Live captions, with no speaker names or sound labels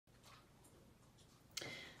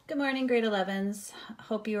Good morning, grade 11s.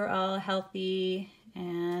 Hope you are all healthy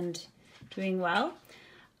and doing well.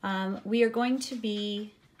 We are going to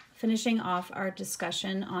be finishing off our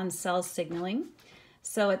discussion on cell signaling.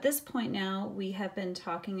 So at this point now, we have been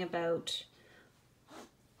talking about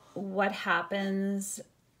what happens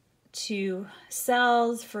to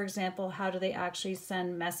cells. For example, how do they actually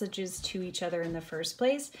send messages to each other in the first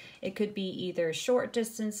place? It could be either short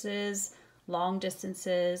distances, long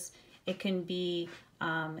distances. It can be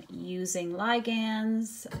using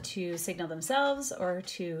ligands to signal themselves or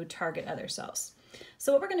to target other cells.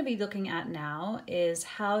 So what we're going to be looking at now is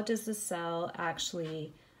how does the cell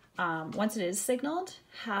actually, once it is signaled,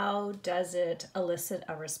 how does it elicit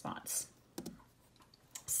a response?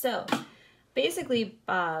 So basically,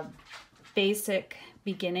 basic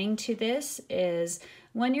beginning to this is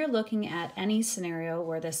when you're looking at any scenario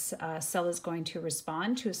where this cell is going to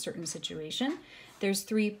respond to a certain situation, there's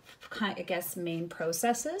three, main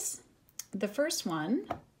processes. The first one,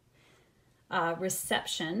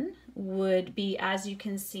 reception, would be, as you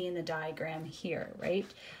can see in the diagram here, right?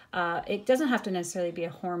 It doesn't have to necessarily be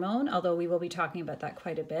a hormone, although we will be talking about that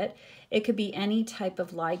quite a bit. It could be any type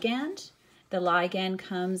of ligand. The ligand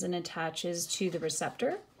comes and attaches to the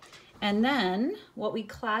receptor. And then what we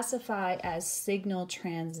classify as signal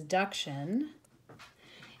transduction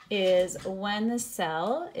is when the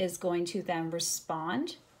cell is going to then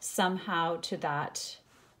respond somehow to that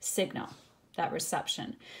signal, that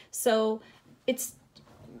reception. So it's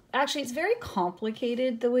very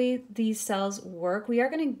complicated the way these cells work. We are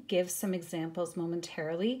going to give some examples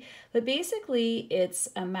momentarily, but basically it's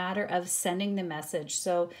a matter of sending the message.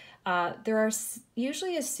 So there are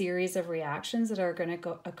usually a series of reactions that are going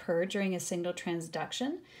to occur during a signal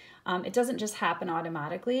transduction. It doesn't just happen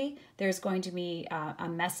automatically. There's going to be a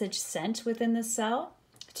message sent within the cell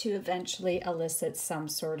to eventually elicit some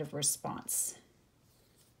sort of response.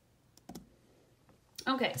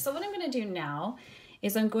 Okay, so what I'm going to do now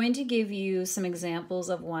is I'm going to give you some examples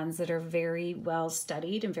of ones that are very well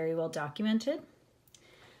studied and very well documented.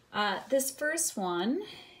 This first one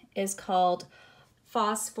is called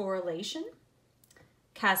phosphorylation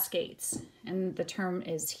cascades, and the term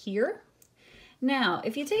is here. Now,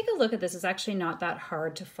 if you take a look at this, it's actually not that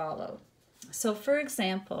hard to follow. So for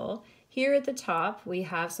example, here at the top, we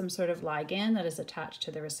have some sort of ligand that is attached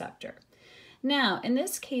to the receptor. Now, in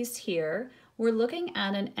this case here, we're looking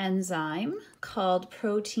at an enzyme called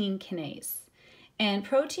protein kinase. And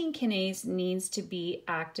protein kinase needs to be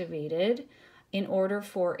activated in order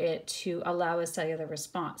for it to allow a cellular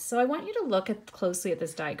response. So I want you to look closely at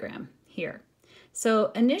this diagram here.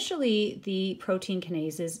 So initially, the protein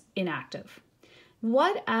kinase is inactive.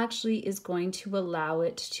 What actually is going to allow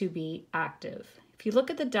it to be active? If you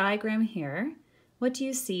look at the diagram here, what do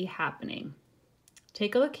you see happening?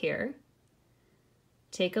 Take a look here.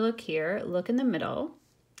 Take a look here, look in the middle.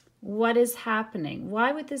 What is happening?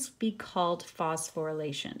 Why would this be called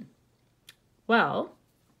phosphorylation? Well,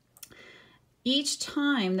 each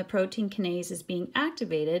time the protein kinase is being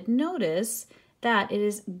activated, notice that it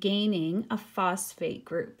is gaining a phosphate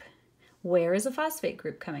group. Where is a phosphate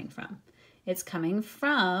group coming from? It's coming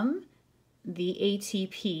from the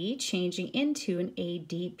ATP changing into an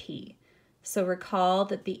ADP. So recall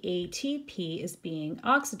that the ATP is being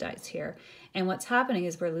oxidized here. And what's happening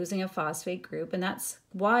is we're losing a phosphate group, and that's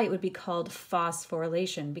why it would be called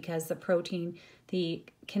phosphorylation, because the protein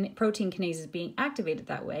kinase is being activated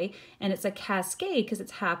that way, and it's a cascade because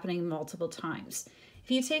it's happening multiple times. If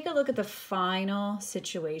you take a look at the final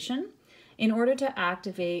situation, in order to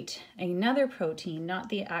activate another protein,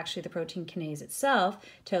 not actually the protein kinase itself,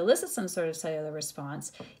 to elicit some sort of cellular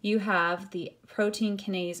response, you have the protein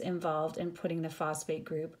kinase involved in putting the phosphate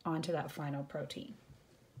group onto that final protein.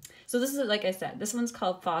 So this is, like I said, this one's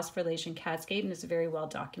called phosphorylation cascade, and it's a very well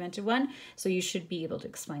documented one, so you should be able to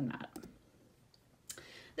explain that.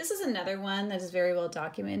 This is another one that is very well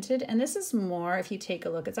documented, and this is more, if you take a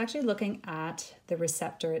look, it's actually looking at the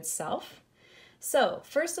receptor itself. So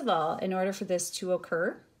first of all, in order for this to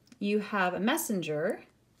occur, you have a messenger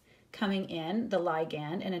coming in, the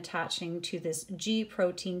ligand, and attaching to this G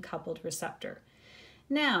protein coupled receptor.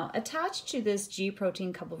 Now, attached to this G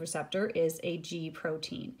protein coupled receptor is a G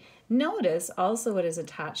protein. Notice also what is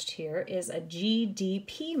attached here is a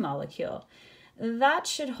GDP molecule. That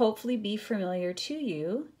should hopefully be familiar to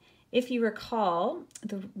you. If you recall,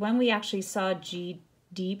 when we actually saw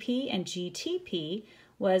GDP and GTP,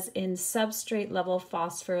 was in substrate level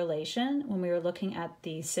phosphorylation when we were looking at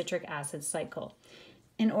the citric acid cycle.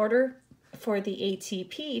 In order for the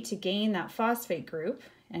ATP to gain that phosphate group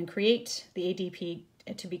and create the ADP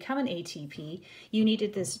to become an ATP, you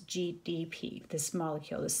needed this GDP, this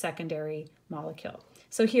molecule, this secondary molecule.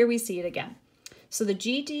 So here we see it again. So the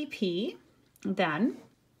GDP, then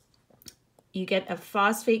you get a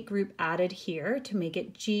phosphate group added here to make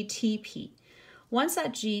it GTP. Once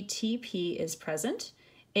that GTP is present,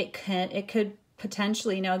 it could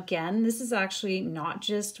potentially, now again, this is actually not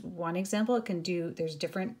just one example, there's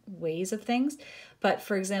different ways of things, but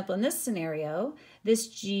for example, in this scenario, this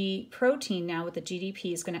G protein now with the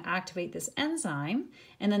GDP is going to activate this enzyme,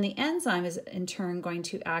 and then the enzyme is in turn going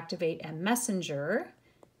to activate a messenger,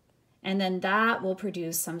 and then that will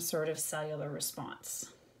produce some sort of cellular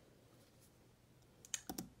response.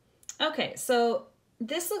 Okay, so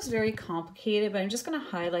this looks very complicated, but I'm just going to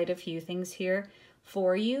highlight a few things here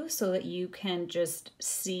for you so that you can just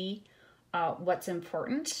see what's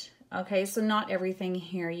important. Okay, so not everything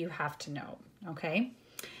here you have to know. Okay,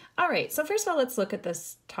 all right, so first of all, let's look at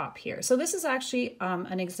this top here. So this is actually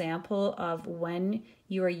an example of when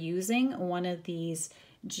you are using one of these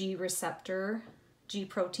G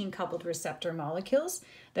protein coupled receptor molecules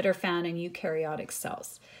that are found in eukaryotic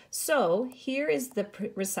cells. So here is the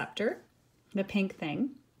receptor, the pink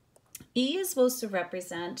thing. E is supposed to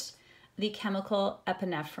represent the chemical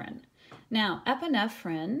epinephrine. Now,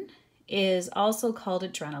 epinephrine is also called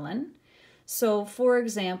adrenaline. So for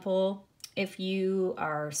example, if you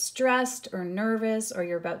are stressed or nervous, or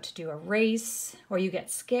you're about to do a race, or you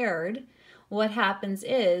get scared, what happens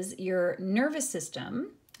is your nervous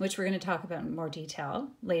system, which we're going to talk about in more detail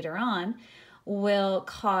later on, will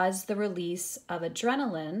cause the release of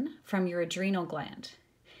adrenaline from your adrenal gland.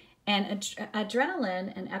 And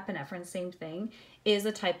adrenaline and epinephrine, same thing, is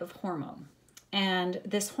a type of hormone. And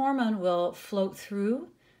this hormone will float through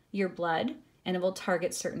your blood and it will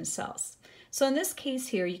target certain cells. So in this case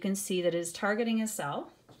here, you can see that it is targeting a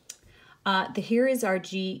cell. Here is our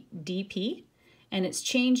GDP, and it's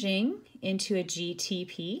changing into a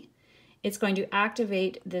GTP. It's going to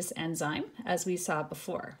activate this enzyme, as we saw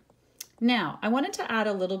before. Now, I wanted to add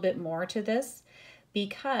a little bit more to this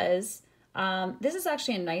because this is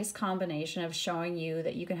actually a nice combination of showing you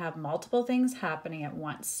that you can have multiple things happening at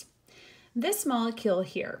once. This molecule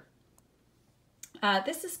here,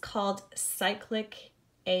 this is called cyclic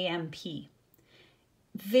AMP.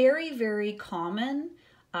 Very, very common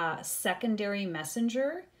secondary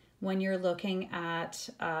messenger when you're looking at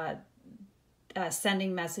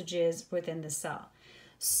sending messages within the cell.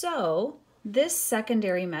 So this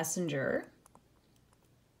secondary messenger,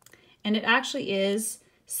 and it actually is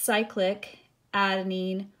cyclic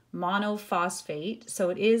adenine monophosphate, so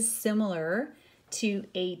it is similar to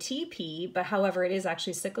ATP, but however it is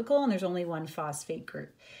actually cyclical and there's only one phosphate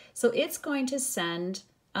group. So it's going to send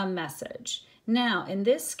a message. Now in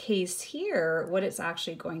this case here, what it's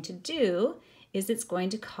actually going to do is it's going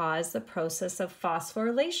to cause the process of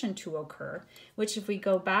phosphorylation to occur, which if we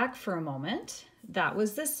go back for a moment, that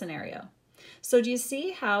was this scenario. So do you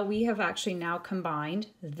see how we have actually now combined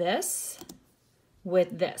this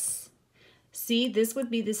with this? See, this would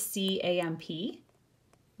be the CAMP,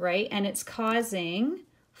 right? And it's causing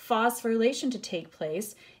phosphorylation to take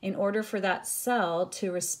place in order for that cell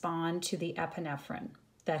to respond to the epinephrine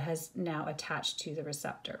that has now attached to the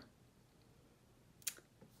receptor.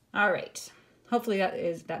 All right, hopefully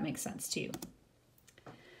that makes sense to you.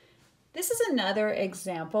 This is another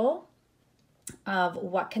example of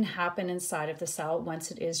what can happen inside of the cell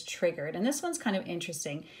once it is triggered. And this one's kind of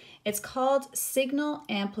interesting. It's called signal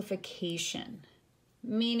amplification,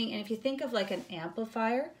 meaning, and if you think of like an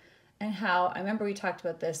amplifier, and how, I remember we talked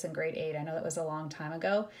about this in grade 8, I know that was a long time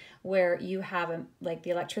ago, where you have like the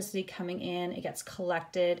electricity coming in, it gets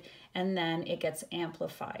collected, and then it gets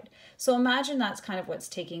amplified. So imagine that's kind of what's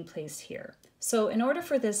taking place here. So in order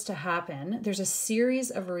for this to happen, there's a series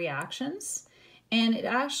of reactions, and it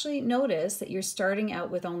actually, notice that you're starting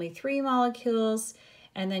out with only 3 molecules,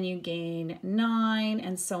 and then you gain 9,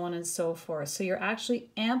 and so on and so forth. So you're actually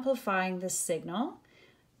amplifying the signal.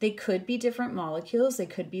 They could be different molecules, they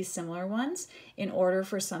could be similar ones, in order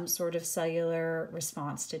for some sort of cellular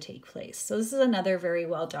response to take place. So this is another very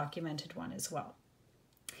well documented one as well.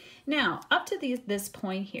 Now, up to this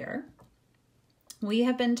point here, we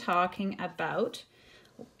have been talking about,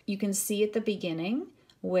 you can see at the beginning,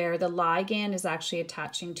 where the ligand is actually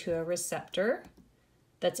attaching to a receptor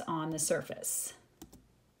that's on the surface,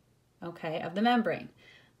 okay, of the membrane.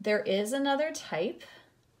 There is another type,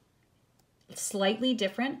 slightly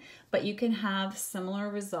different, but you can have similar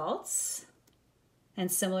results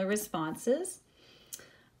and similar responses.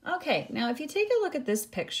 Okay, now if you take a look at this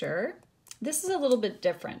picture, This is a little bit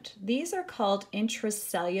different. These are called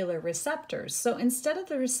intracellular receptors. So instead of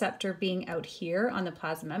the receptor being out here on the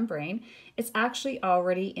plasma membrane, it's actually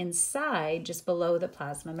already inside, just below the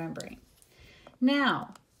plasma membrane.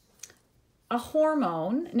 Now, a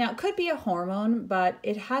hormone, now it could be a hormone, but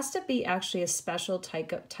it has to be actually a special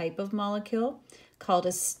type of molecule called a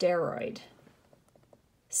steroid.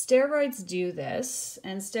 Steroids do this,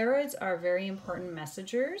 and steroids are very important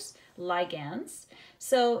messengers, ligands.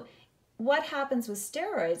 So what happens with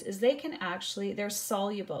steroids is they can actually, they're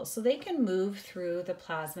soluble, so they can move through the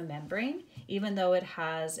plasma membrane, even though it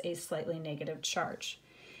has a slightly negative charge.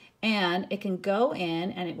 And it can go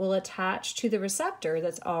in and it will attach to the receptor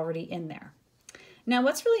that's already in there. Now,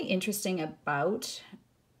 what's really interesting about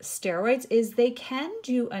steroids is they can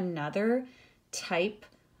do another type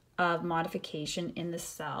of modification in the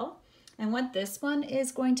cell. And what this one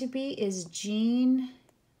is going to be is gene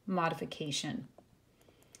modification.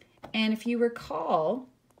 And if you recall,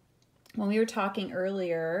 when we were talking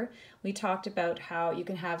earlier, we talked about how you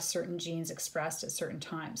can have certain genes expressed at certain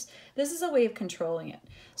times. This is a way of controlling it.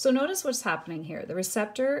 So notice what's happening here. The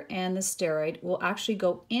receptor and the steroid will actually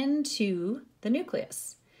go into the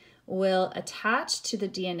nucleus, will attach to the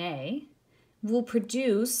DNA, will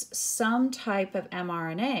produce some type of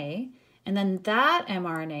mRNA, and then that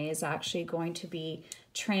mRNA is actually going to be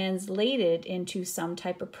translated into some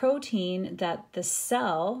type of protein that the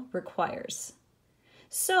cell requires.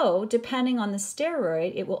 So depending on the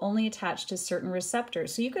steroid, it will only attach to certain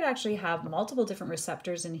receptors. So you could actually have multiple different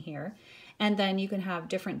receptors in here, and then you can have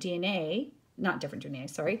different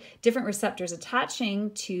different receptors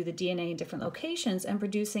attaching to the DNA in different locations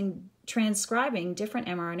and transcribing different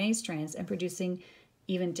mRNA strands and producing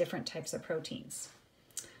even different types of proteins.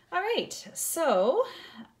 All right, so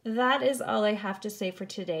that is all I have to say for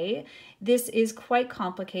today. This is quite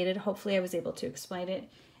complicated. Hopefully I was able to explain it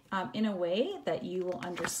in a way that you will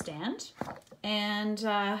understand. And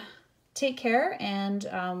take care,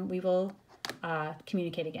 and we will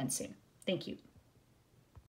communicate again soon. Thank you.